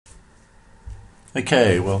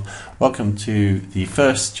Okay, well, welcome to the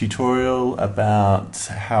first tutorial about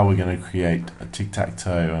how we're going to create a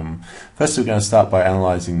tic-tac-toe. First we're going to start by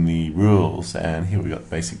analysing the rules, and here we've got the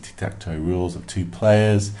basic tic-tac-toe rules of two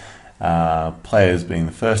players. Players being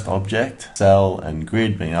the first object, cell and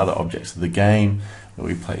grid being other objects of the game, where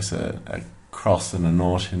we place a cross and a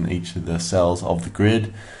nought in each of the cells of the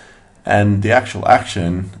grid. And the actual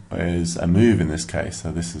action is a move in this case,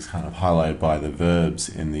 so this is kind of highlighted by the verbs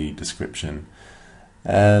in the description.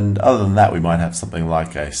 And other than that, we might have something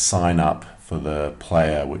like a sign up for the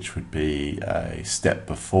player, which would be a step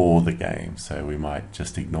before the game, so we might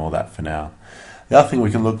just ignore that for now. The other thing we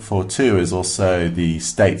can look for too is also the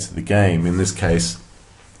states of the game. In this case,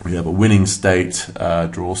 we have a winning state,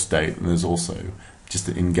 draw state, and there's also just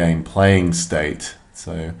an in-game playing state.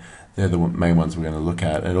 So they're the main ones we're going to look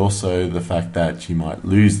at. And also the fact that you might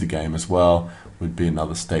lose the game as well would be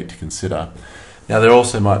another state to consider. Now there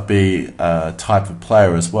also might be a type of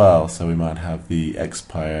player as well, so we might have the X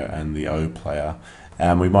player and the O player,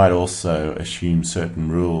 and we might also assume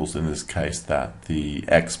certain rules, in this case that the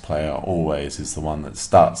X player always is the one that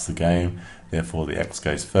starts the game, therefore the X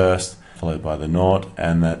goes first, followed by the nought,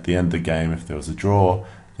 and at the end of the game, if there was a draw,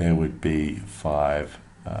 there would be 5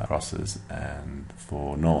 crosses and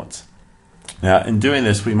 4 noughts. Now in doing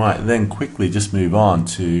this, we might then quickly just move on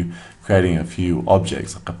to creating a few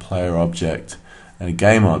objects, like a player object and a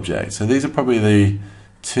game object. So these are probably the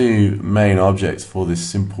two main objects for this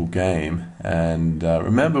simple game. And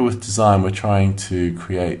remember, with design, we're trying to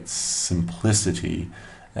create simplicity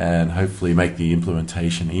and hopefully make the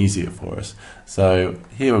implementation easier for us. So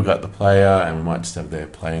here we've got the player, and we might just have their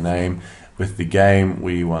player name. With the game,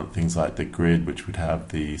 we want things like the grid, which would have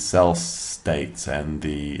the cell states and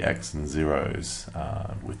the X and zeros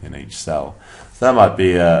within each cell. So that might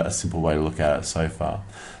be a simple way to look at it so far.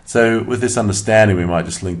 So with this understanding, we might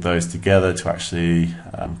just link those together to actually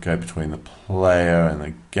go between the player and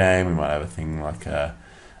the game. We might have a thing like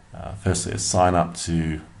firstly a sign up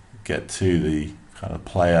to get to the kind of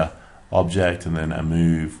player object, and then a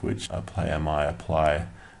move which a player might apply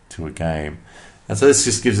to a game. And so this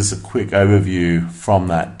just gives us a quick overview from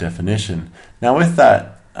that definition. Now with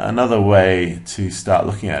that, another way to start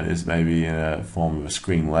looking at it is maybe in a form of a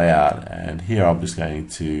screen layout, and here I'm just going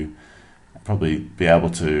to probably be able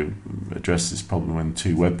to address this problem in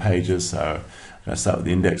 2 web pages. So I'm going to start with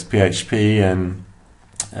the index PHP, and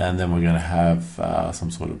then we're going to have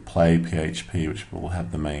some sort of play PHP, which will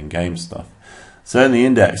have the main game stuff. So in the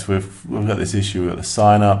index, we've got this issue with the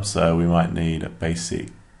sign up, so we might need a basic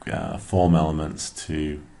form elements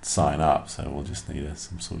to sign up. So we'll just need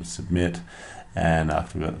some sort of submit, and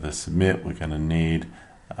after we've got the submit, we're going to need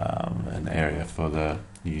an area for the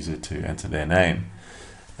user to enter their name.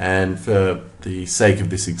 And for the sake of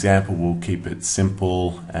this example, we'll keep it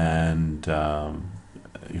simple, and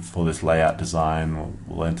for this layout design,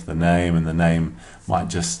 we'll enter the name, and the name might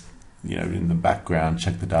just, in the background,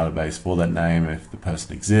 check the database for that name. If the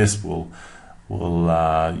person exists, we'll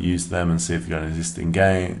use them and see if they've got an existing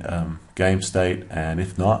game state, and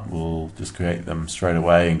if not, we'll just create them straight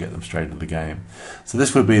away and get them straight into the game. So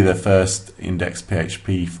this would be the first index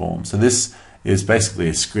PHP form. So this is basically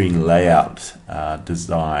a screen layout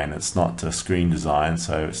design. It's not a screen design,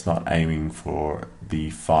 so it's not aiming for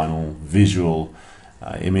the final visual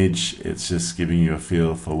image. It's just giving you a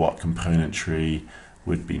feel for what componentry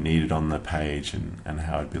would be needed on the page and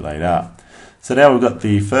how it'd be laid out. So now we've got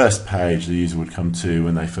the first page the user would come to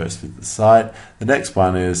when they first visit the site. The next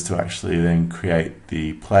one is to actually then create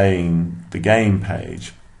the game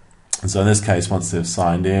page. And so in this case, once they've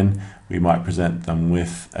signed in, we might present them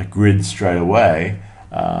with a grid straight away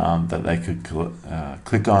that they could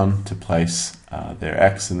click on to place their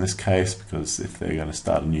X in this case, because if they're going to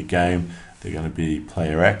start a new game, they're going to be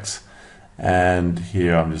player X. And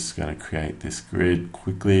here I'm just going to create this grid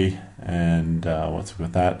quickly, and once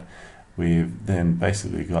we've got that, we've then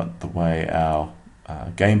basically got the way our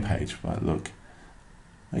game page might look.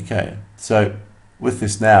 Okay, so with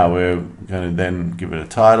this now, we're going to then give it a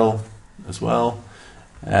title as well,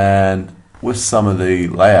 and with some of the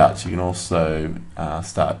layouts, you can also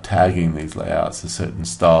start tagging these layouts to certain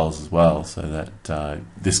styles as well, so that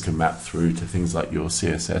this can map through to things like your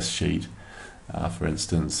CSS sheet, for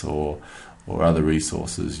instance, or other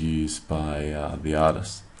resources used by the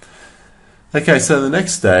artist. Okay, so the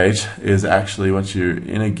next stage is actually once you're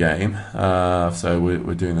in a game, so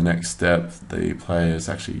we're doing the next step. The player's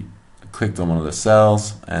actually clicked on one of the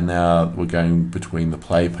cells, and now we're going between the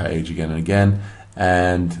play page again and again,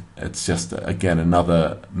 and it's just again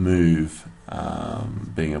another move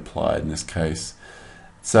being applied in this case.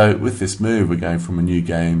 So with this move, we're going from a new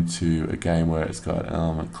game to a game where it's got an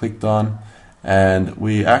element clicked on, And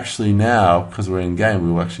we actually now, because we're in game,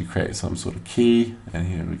 we will actually create some sort of key, and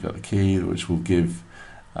here we've got the key which will give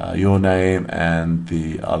your name and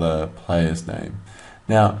the other player's name.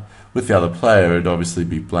 Now with the other player, it would obviously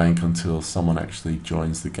be blank until someone actually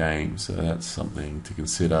joins the game, so that's something to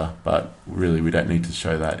consider, but really we don't need to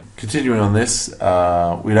show that. Continuing on this,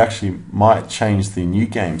 we actually might change the new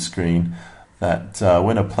game screen that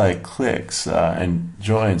when a player clicks and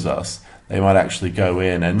joins us, they might actually go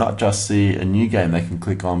in and not just see a new game they can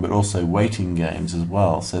click on, but also waiting games as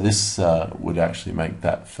well. So this would actually make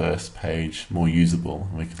that first page more usable.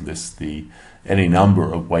 We could list any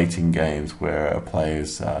number of waiting games where a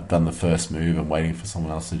player's done the first move and waiting for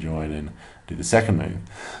someone else to join and do the second move.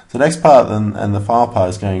 So the next part and the final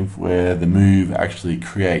part is going where the move actually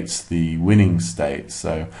creates the winning state.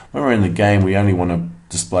 So when we're in the game, we only want to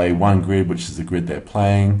display one grid, which is the grid they're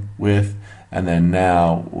playing with. And then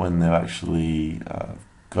now, when they've actually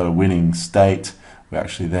got a winning state, we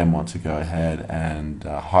actually then want to go ahead and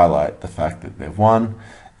highlight the fact that they've won.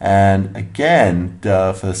 And again,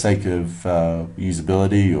 for the sake of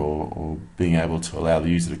usability or being able to allow the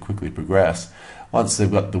user to quickly progress, once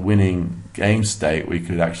they've got the winning game state, we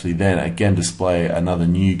could actually then again display another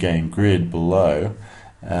new game grid below,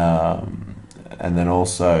 and then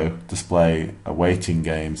also display awaiting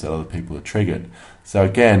games that other people are triggered. So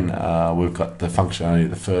again, we've got the functionality of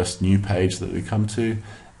the first new page that we come to,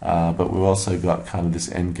 but we've also got kind of this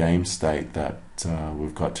end game state that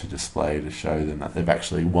we've got to display to show them that they've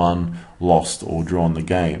actually won, lost, or drawn the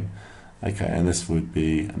game. Okay, and this would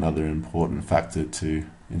be another important factor to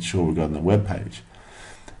ensure we've got on the web page.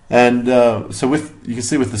 And so you can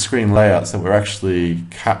see with the screen layouts that we're actually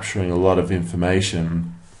capturing a lot of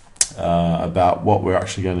information about what we're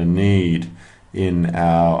actually going to need in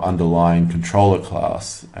our underlying controller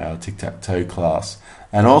class, our Tic Tac Toe class,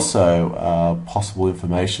 and also possible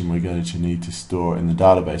information we're going to need to store in the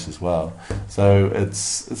database as well. So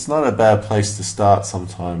it's not a bad place to start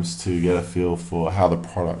sometimes to get a feel for how the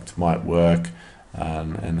product might work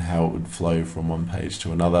and how it would flow from one page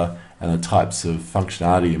to another, and the types of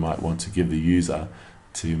functionality you might want to give the user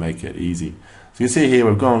to make it easy. So you can see here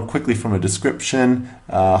we've gone quickly from a description,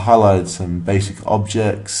 highlighted some basic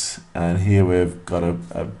objects, and here we've got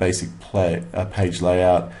a basic page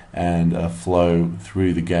layout and a flow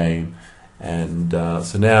through the game. And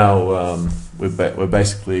so now we're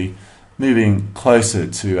basically moving closer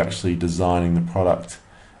to actually designing the product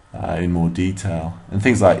in more detail. And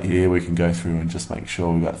things like here we can go through and just make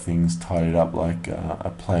sure we've got things tidied up like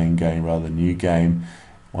a playing game rather than new game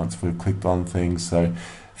once we've clicked on things. So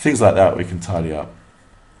things like that we can tidy up.